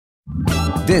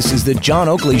This is the John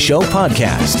Oakley Show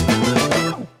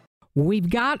podcast. We've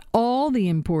got all the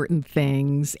important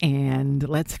things, and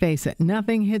let's face it,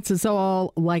 nothing hits us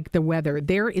all like the weather.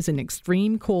 There is an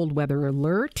extreme cold weather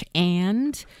alert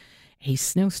and a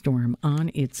snowstorm on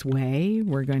its way.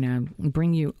 We're going to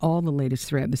bring you all the latest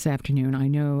throughout this afternoon. I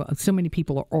know so many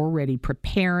people are already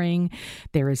preparing.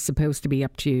 There is supposed to be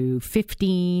up to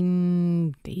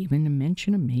 15, even a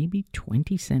mention of maybe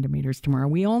 20 centimeters tomorrow.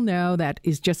 We all know that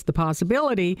is just the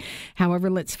possibility. However,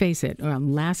 let's face it,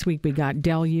 last week we got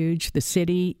deluge. The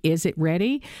city, is it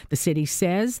ready? The city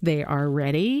says they are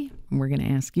ready. We're going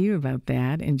to ask you about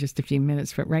that in just a few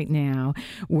minutes. But right now,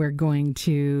 we're going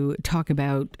to talk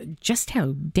about just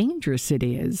how dangerous it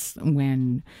is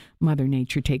when Mother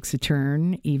Nature takes a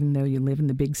turn, even though you live in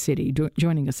the big city.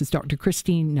 Joining us is Dr.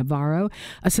 Christine Navarro,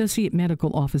 Associate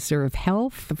Medical Officer of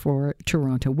Health for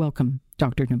Toronto. Welcome,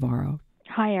 Dr. Navarro.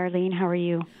 Hi, Arlene. How are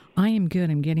you? I am good.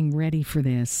 I'm getting ready for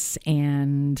this.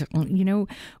 And, you know,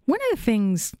 one of the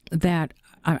things that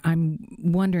I'm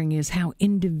wondering is how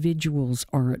individuals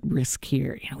are at risk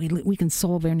here. You know, we can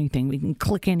solve anything. We can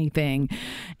click anything.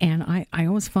 And I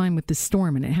always find with the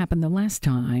storm, and it happened the last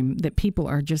time, that people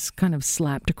are just kind of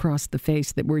slapped across the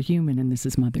face that we're human and this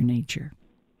is Mother Nature.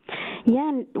 Yeah,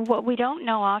 and what we don't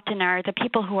know often are the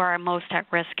people who are most at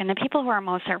risk. And the people who are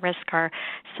most at risk are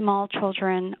small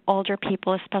children, older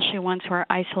people, especially ones who are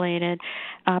isolated,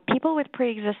 people with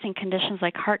pre-existing conditions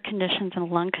like heart conditions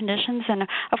and lung conditions, and,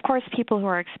 of course, people who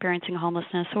are experiencing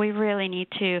homelessness. So we really need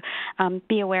to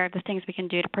be aware of the things we can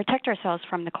do to protect ourselves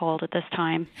from the cold at this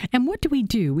time. And what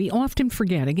do? We often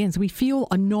forget, again, so we feel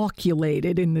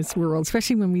inoculated in this world,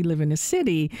 especially when we live in a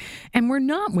city, and we're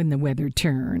not when the weather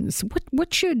turns.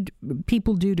 What should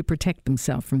people do to protect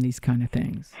themselves from these kind of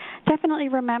things? Definitely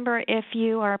remember, if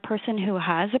you are a person who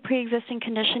has a pre-existing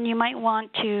condition, you might want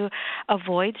to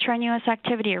avoid strenuous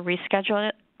activity or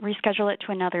reschedule it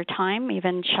to another time.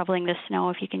 Even shoveling the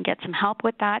snow, if you can get some help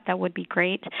with that, that would be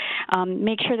great.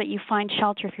 Make sure that you find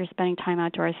shelter if you're spending time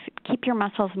outdoors. Keep your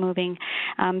muscles moving.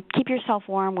 Keep yourself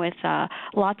warm with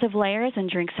lots of layers, and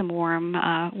drink some warm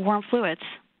fluids.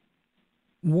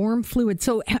 Warm fluid.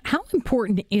 So how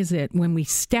important is it when we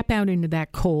step out into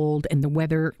that cold and the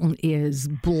weather is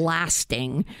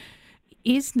blasting?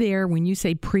 Is there, when you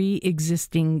say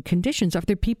pre-existing conditions, are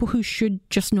there people who should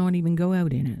just not even go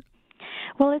out in it?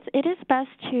 Well, it is best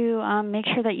to make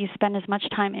sure that you spend as much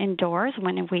time indoors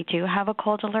when we do have a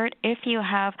cold alert. If you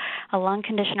have a lung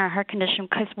condition or a heart condition,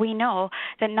 because we know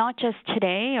that not just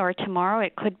today or tomorrow,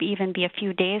 it could even be a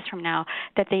few days from now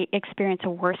that they experience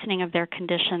a worsening of their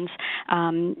conditions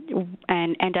and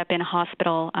end up in a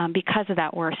hospital because of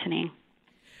that worsening.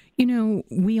 You know,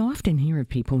 we often hear of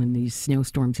people in these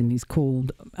snowstorms and these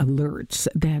cold alerts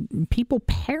that people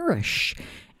perish.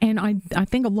 And I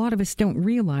think a lot of us don't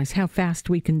realize how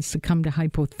fast we can succumb to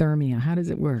hypothermia. How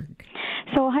does it work?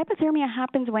 So hypothermia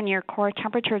happens when your core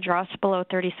temperature drops below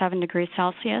 37 degrees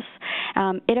Celsius.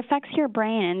 It affects your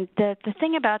brain, and the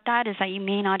thing about that is that you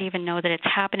may not even know that it's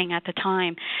happening at the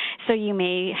time. So you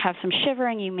may have some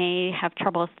shivering, you may have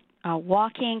trouble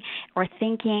walking or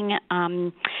thinking,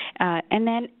 and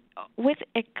then with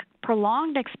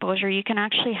prolonged exposure, you can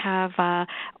actually have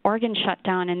organ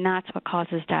shutdown, and that's what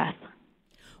causes death.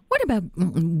 What about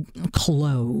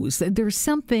clothes? There's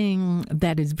something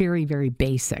that is very, very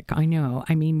basic. I know.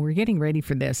 I mean, we're getting ready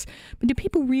for this. But do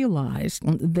people realize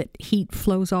that heat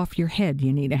flows off your head?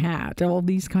 You need a hat. All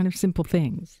these kind of simple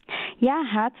things. Yeah,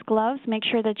 hats, gloves. Make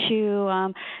sure that you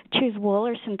choose wool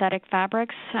or synthetic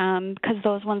fabrics because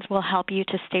those ones will help you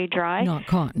to stay dry. Not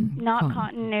cotton. Not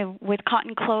cotton. With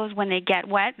cotton clothes, when they get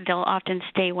wet, they'll often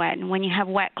stay wet. And when you have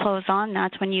wet clothes on,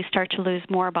 that's when you start to lose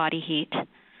more body heat.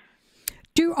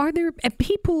 Are there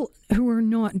people who are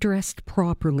not dressed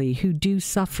properly who do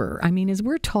suffer? I mean, as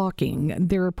we're talking,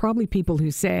 there are probably people who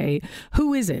say,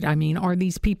 who is it? I mean, are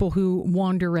these people who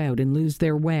wander out and lose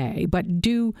their way? But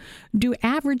do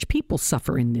average people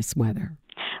suffer in this weather?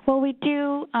 Well, we do.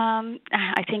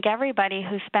 I think everybody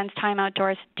who spends time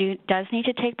outdoors does need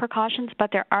to take precautions, but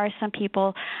there are some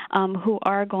people who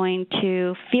are going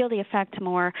to feel the effect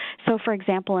more. So, for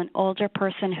example, an older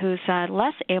person who's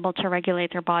less able to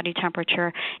regulate their body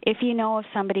temperature, if you know of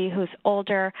somebody who's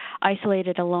older,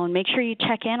 isolated, alone, make sure you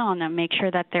check in on them. Make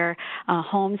sure that their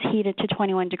home's heated to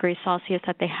 21 degrees Celsius,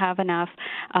 that they have enough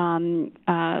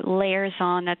layers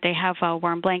on, that they have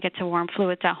warm blankets and warm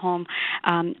fluids at home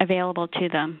available to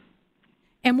them.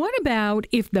 And what about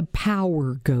if the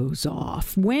power goes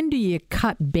off? When do you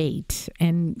cut bait?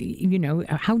 And, you know,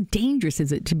 how dangerous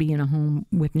is it to be in a home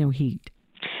with no heat?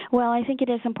 Well, I think it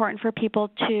is important for people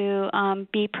to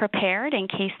be prepared in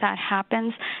case that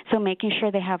happens. So making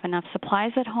sure they have enough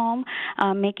supplies at home,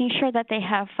 making sure that they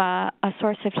have a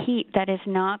source of heat that is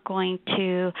not going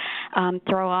to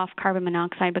throw off carbon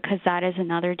monoxide, because that is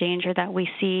another danger that we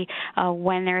see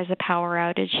when there is a power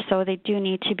outage. So they do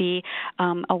need to be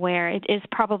aware. It is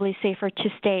probably safer to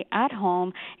stay at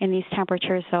home in these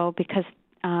temperatures, though, because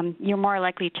you're more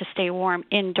likely to stay warm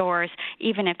indoors,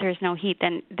 even if there's no heat,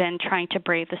 than trying to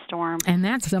brave the storm. And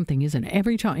that's something, isn't it?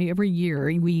 Every year,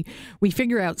 we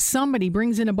figure out somebody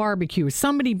brings in a barbecue,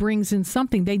 somebody brings in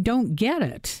something, they don't get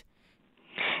it.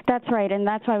 That's right, and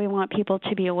that's why we want people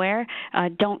to be aware.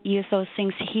 Don't use those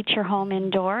things to heat your home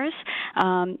indoors.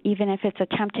 Even if it's a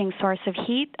tempting source of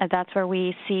heat, that's where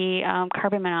we see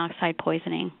carbon monoxide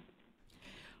poisoning.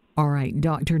 All right,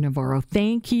 Dr. Navarro,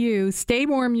 thank you. Stay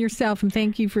warm yourself, and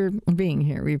thank you for being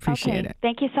here. We appreciate it.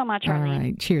 Thank you so much, Arlene. All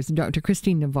right, cheers. Dr.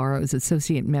 Christine Navarro is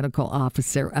Associate Medical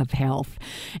Officer of Health.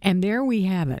 And there we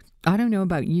have it. I don't know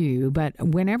about you, but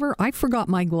whenever I forgot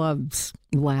my gloves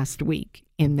last week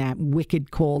in that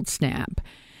wicked cold snap,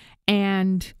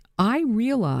 and I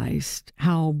realized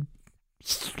how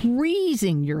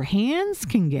freezing your hands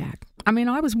can get. I mean,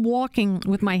 I was walking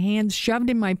with my hands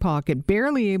shoved in my pocket,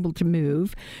 barely able to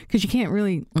move, because you can't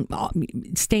really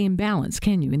stay in balance,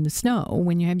 can you, in the snow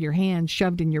when you have your hands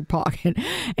shoved in your pocket,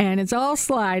 and it's all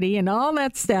slidey and all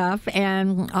that stuff.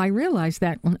 And I realized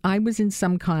that I was in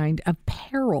some kind of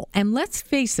peril. And let's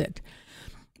face it,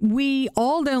 we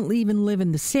all don't even live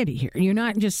in the city here. You're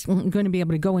not just going to be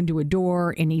able to go into a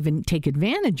door and even take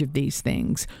advantage of these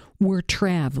things. We're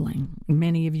traveling.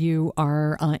 Many of you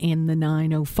are in the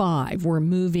 905. We're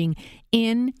moving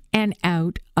in and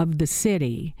out of the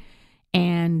city.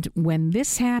 And when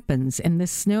this happens and the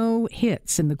snow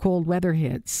hits and the cold weather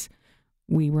hits,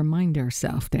 we remind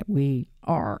ourselves that we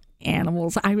are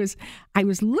animals. I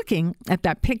was looking at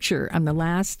that picture on the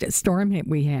last storm hit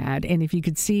we had, and if you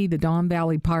could see the Don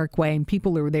Valley Parkway and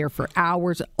people who were there for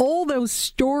hours, all those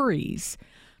stories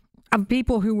of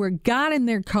people who got in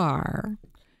their car,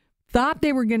 thought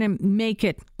they were going to make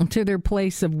it to their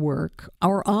place of work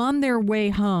or on their way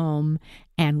home,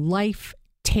 and life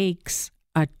takes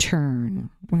a turn.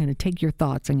 We're going to take your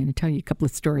thoughts. I'm going to tell you a couple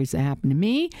of stories that happened to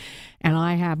me, and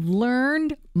I have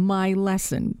learned my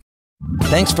lesson.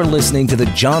 Thanks for listening to the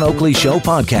John Oakley Show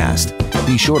podcast.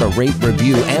 Be sure to rate,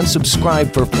 review, and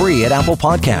subscribe for free at Apple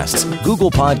Podcasts,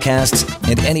 Google Podcasts,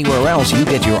 and anywhere else you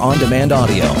get your on-demand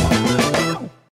audio.